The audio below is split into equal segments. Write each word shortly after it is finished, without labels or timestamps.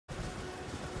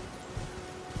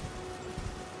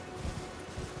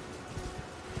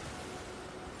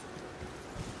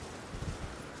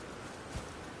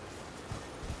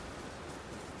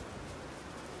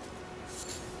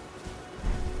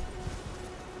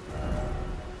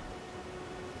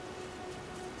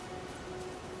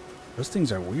Those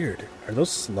things are weird. Are those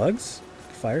slugs?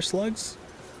 Fire slugs?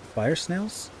 Fire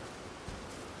snails?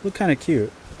 Look kind of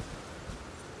cute.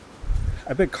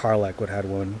 I bet Karlak would have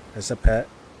one as a pet.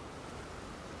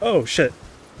 Oh, shit.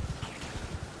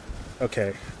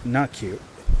 Okay, not cute.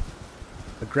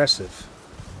 Aggressive.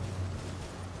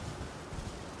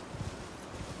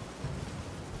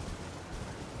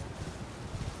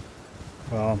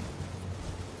 Well,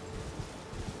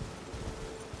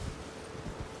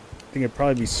 I think it'd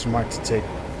probably be smart to take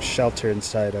shelter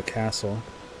inside a castle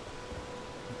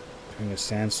during a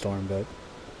sandstorm, but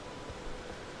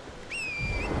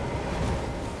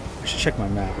I should check my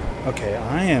map. Okay,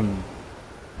 I am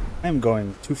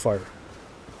going too far.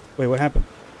 Wait, what happened?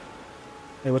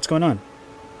 Hey, what's going on?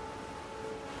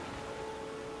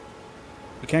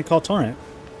 You can't call Torrent.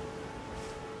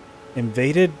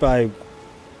 Invaded by...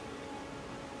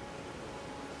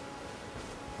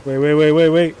 Wait.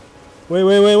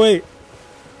 Wait.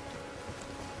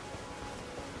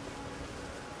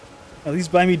 At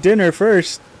least buy me dinner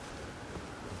first.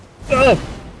 Ugh!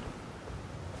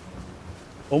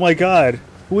 Oh my god.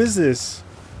 Who is this?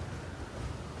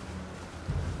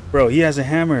 Bro, he has a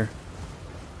hammer.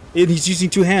 And he's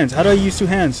using two hands. How do I use two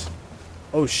hands?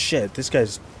 Oh shit, this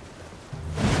guy's...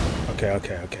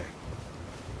 Okay.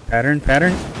 Pattern?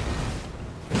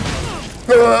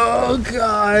 Oh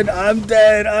god, I'm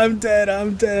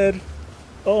dead.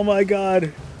 Oh my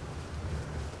god.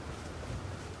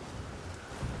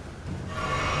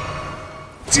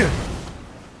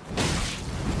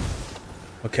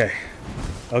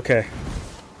 Okay.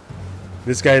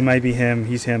 This guy might be him.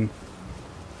 He's him.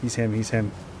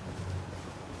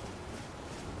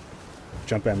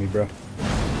 Jump at me, bro.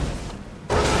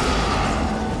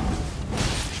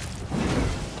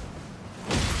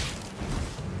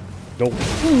 Nope.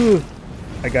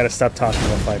 I gotta stop talking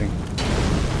about fighting.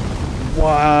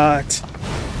 What?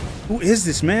 Who is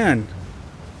this man?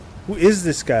 Who is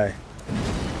this guy?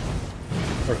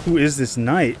 Or who is this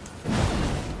knight?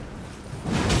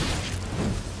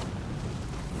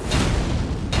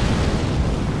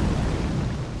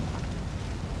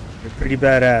 You're pretty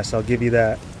badass, I'll give you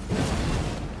that.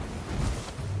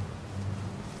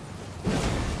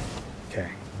 Okay.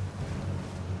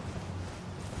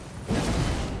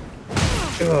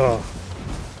 Ugh.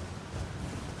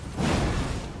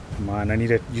 Come on, I need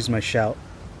to use my shout.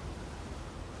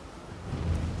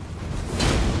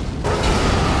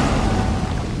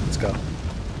 Let's go.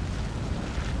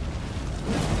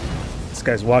 This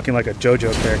guy's walking like a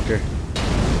JoJo character.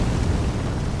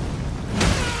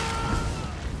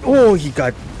 Oh, he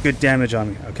got good damage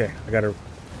on me. Okay, I gotta...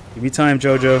 Give me time,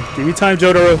 Jojo. Give me time,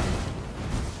 Jotaro.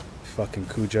 Fucking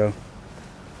Cujo.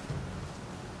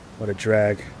 What a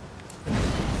drag.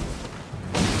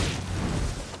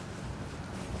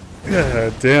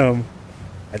 Damn.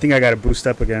 I think I gotta boost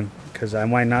up again, because I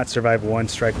might not survive one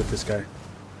strike with this guy.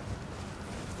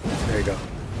 There you go.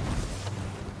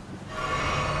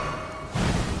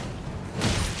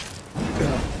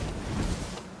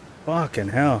 Fucking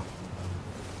hell.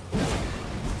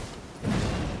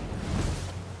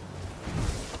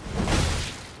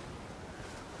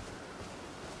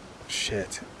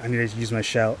 Shit. I need to use my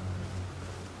shout.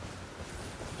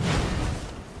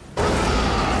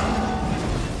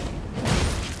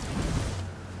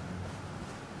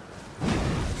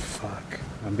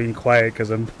 I'm being quiet because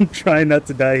I'm trying not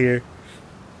to die here.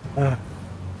 Come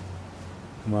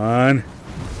on.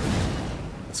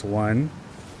 That's one.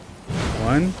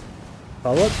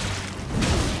 Follow up.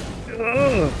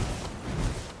 Ugh.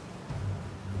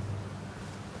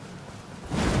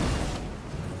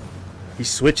 He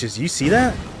switches. You see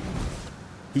that?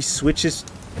 He switches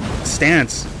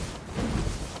stance.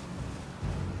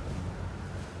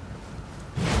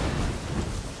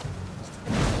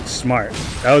 Smart.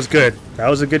 That was good. That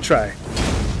was a good try.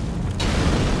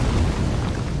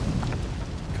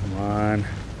 Come on.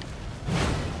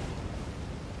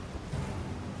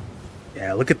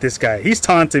 Yeah, look at this guy. He's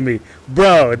taunting me.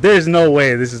 Bro, there's no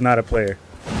way this is not a player.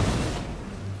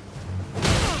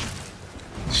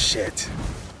 Shit.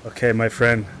 Okay, my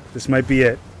friend. This might be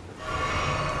it.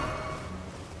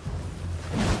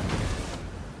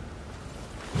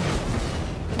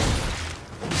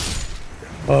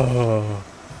 Oh.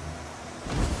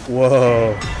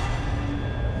 Whoa.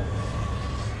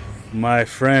 My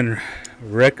friend,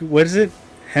 what is it?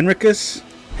 Henricus?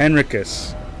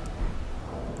 Henricus.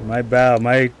 My bow,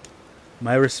 my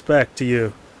respect to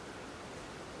you.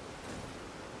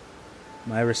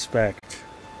 My respect.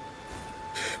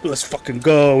 Let's fucking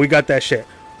go. We got that shit.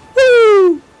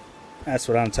 Woo! That's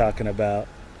what I'm talking about.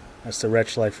 That's the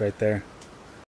wretch life right there.